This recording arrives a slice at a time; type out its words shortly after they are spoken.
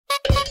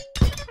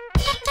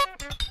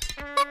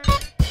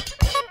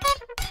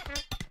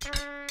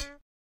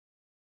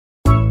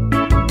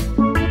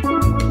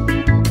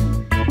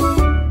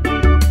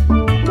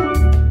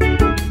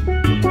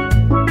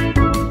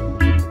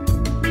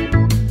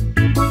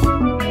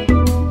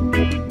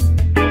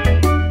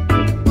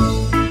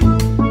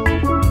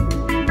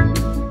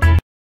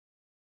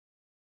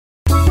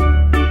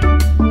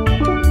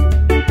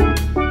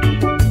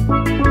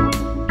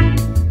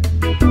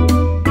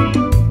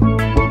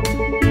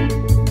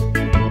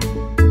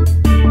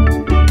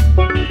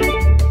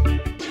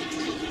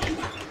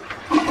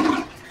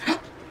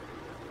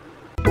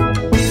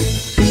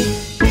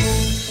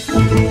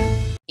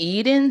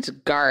Eden's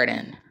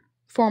Garden,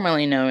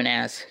 formerly known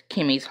as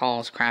Kimmy's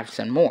Hauls, Crafts,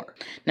 and More.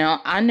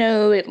 Now, I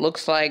know it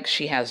looks like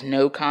she has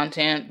no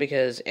content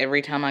because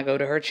every time I go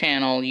to her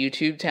channel,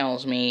 YouTube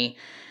tells me,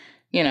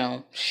 you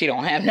know, she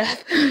don't have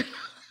nothing.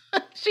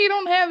 She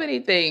don't have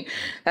anything.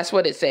 That's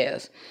what it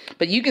says.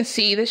 But you can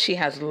see that she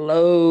has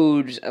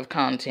loads of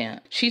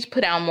content. She's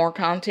put out more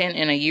content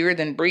in a year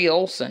than Brie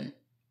Olson.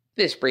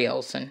 This Brie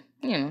Olson.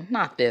 You know,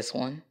 not this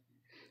one.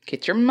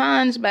 Get your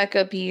minds back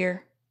up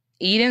here.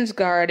 Eden's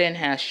Garden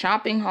has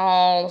shopping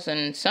hauls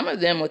and some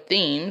of them with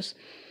themes.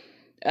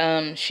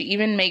 She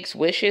even makes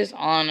wishes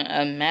on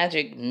a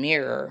magic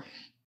mirror.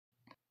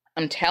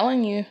 I'm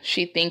telling you,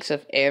 she thinks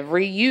of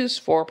every use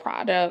for a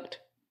product.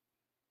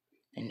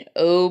 And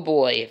oh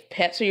boy, if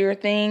pets are your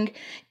thing,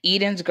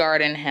 Eden's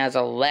Garden has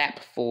a lap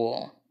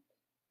full.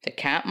 The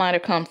cat might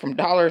have come from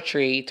Dollar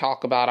Tree,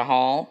 talk about a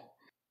haul.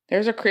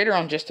 There's a critter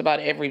on just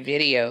about every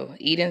video.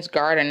 Eden's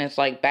Garden is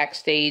like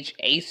backstage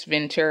Ace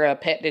Ventura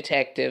pet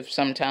detective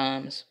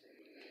sometimes.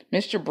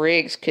 Mr.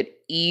 Briggs could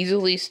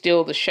easily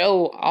steal the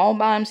show all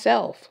by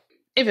himself,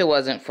 if it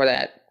wasn't for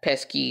that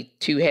pesky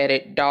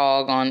two-headed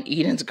dog on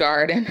Eden's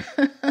Garden.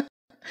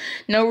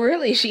 No,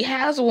 really, she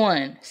has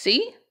one.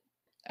 See?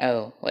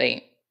 Oh,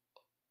 wait.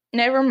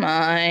 Never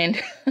mind.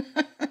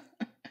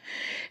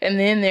 And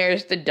then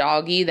there's the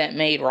doggy that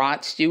made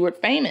Rod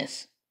Stewart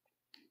famous.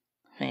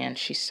 Man,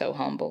 she's so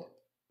humble.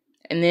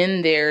 And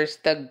then there's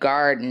the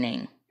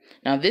gardening.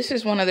 Now, this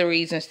is one of the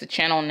reasons the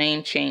channel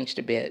name changed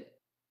a bit.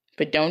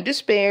 But don't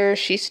despair,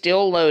 she's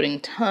still loading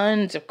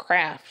tons of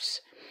crafts.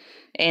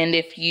 And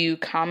if you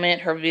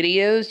comment her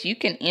videos, you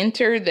can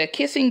enter the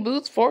kissing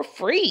booth for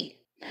free.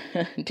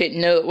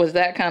 Didn't know it was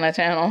that kind of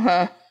channel,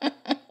 huh?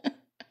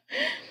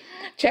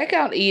 Check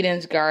out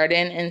Eden's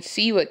Garden and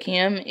see what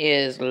Kim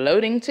is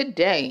loading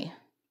today.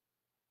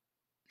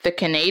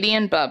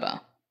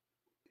 TheCanadianBubba.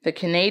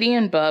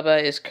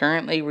 TheCanadianBubba is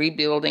currently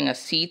rebuilding a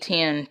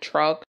C10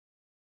 truck,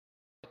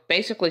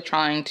 basically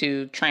trying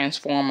to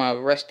transform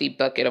a rusty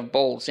bucket of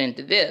bolts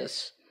into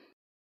this.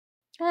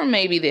 Or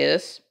maybe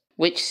this.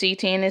 Which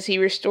C10 is he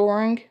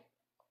restoring?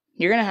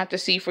 You're going to have to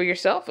see for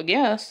yourself, I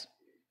guess.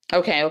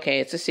 Okay,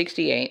 it's a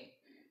 68.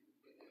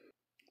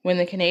 When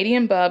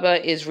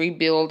TheCanadianBubba is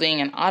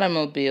rebuilding an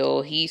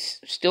automobile, he's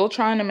still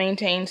trying to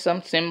maintain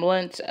some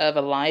semblance of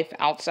a life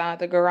outside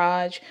the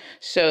garage.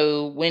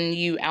 So when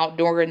you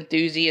outdoor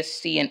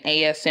enthusiasts see an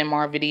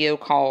ASMR video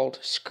called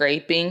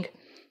scraping,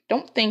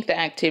 don't think the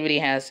activity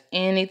has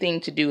anything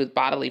to do with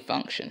bodily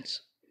functions.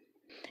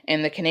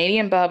 And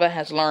TheCanadianBubba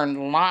has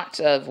learned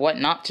lots of what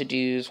not to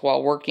do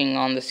while working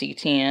on the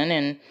C10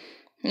 and,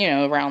 you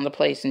know, around the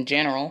place in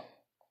general.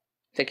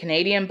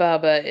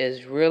 TheCanadianBubba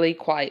is really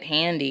quite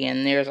handy,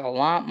 and there's a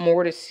lot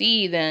more to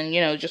see than, you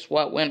know, just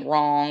what went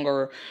wrong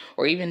or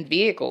even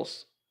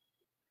vehicles.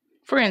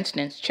 For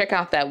instance, check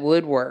out that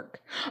woodwork.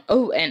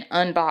 Oh, and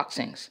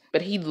unboxings.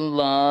 But he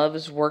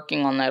loves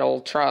working on that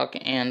old truck,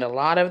 and a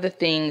lot of the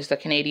things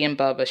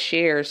TheCanadianBubba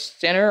shares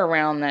center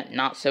around that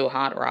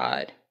not-so-hot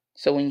rod.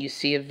 So when you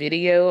see a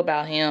video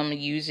about him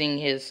using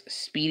his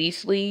speedy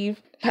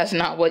sleeve, that's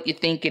not what you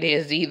think it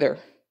is either.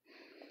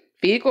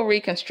 Vehicle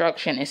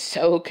reconstruction is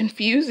so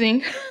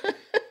confusing.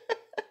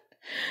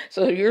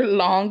 So if you're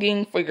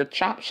longing for your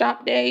chop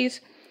shop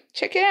days,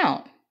 check it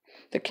out.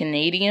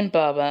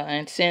 TheCanadianBubba,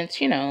 and since,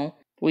 you know,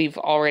 we've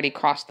already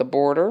crossed the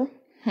border,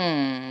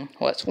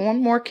 what's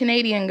one more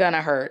Canadian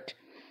gonna hurt?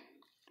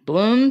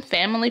 Blum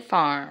Family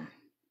Farm.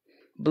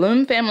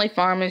 Blum Family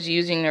Farm is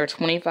using their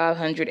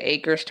 2,500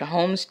 acres to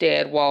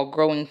homestead while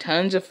growing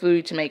tons of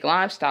food to make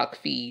livestock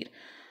feed.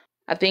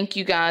 I think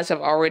you guys have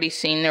already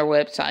seen their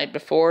website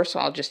before, so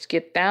I'll just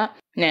skip that.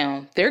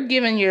 Now, they're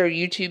giving your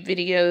YouTube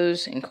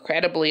videos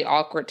incredibly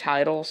awkward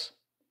titles.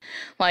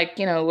 Like,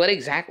 you know, what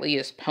exactly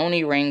is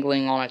pony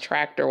wrangling on a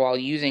tractor while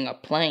using a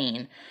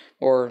plane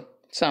or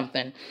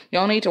something?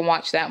 Y'all need to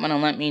watch that one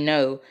and let me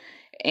know.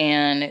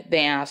 And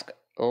they ask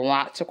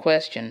lots of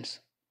questions,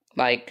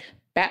 like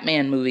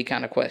Batman movie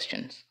kind of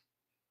questions.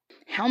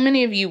 How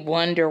many of you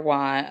wonder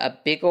why a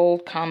big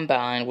old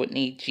combine would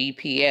need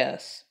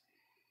GPS?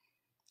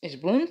 Is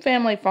Blum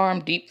Family Farm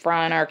deep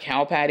frying our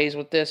cow patties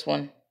with this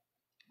one?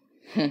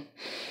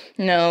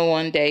 No,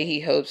 one day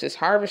he hopes his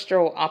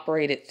harvester will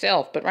operate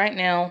itself, but right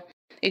now,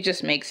 it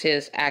just makes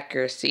his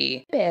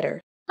accuracy better.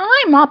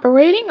 I'm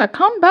operating a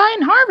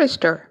combine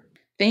harvester.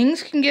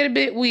 Things can get a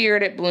bit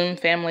weird at Blum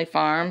Family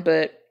Farm,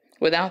 but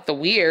without the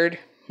weird,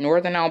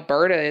 Northern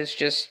Alberta is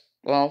just,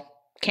 well,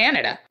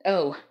 Canada.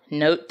 Oh,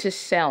 note to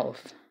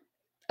self.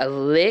 A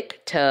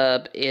lick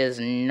tub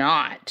is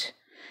not.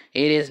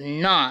 It is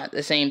not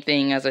the same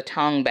thing as a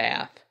tongue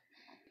bath.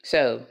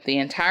 So, the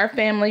entire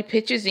family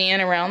pitches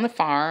in around the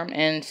farm,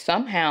 and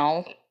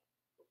somehow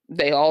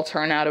they all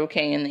turn out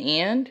okay in the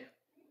end.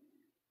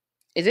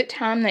 Is it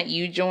time that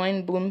you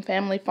join Blum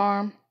Family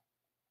Farm?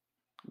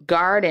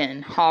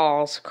 Garden,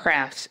 hauls,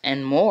 crafts,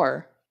 and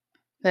more.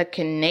 The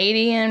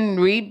Canadian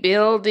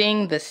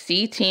rebuilding the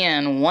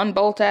C10 one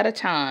bolt at a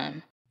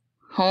time.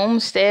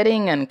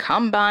 Homesteading and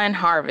combine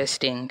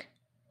harvesting.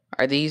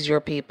 Are these your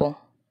people?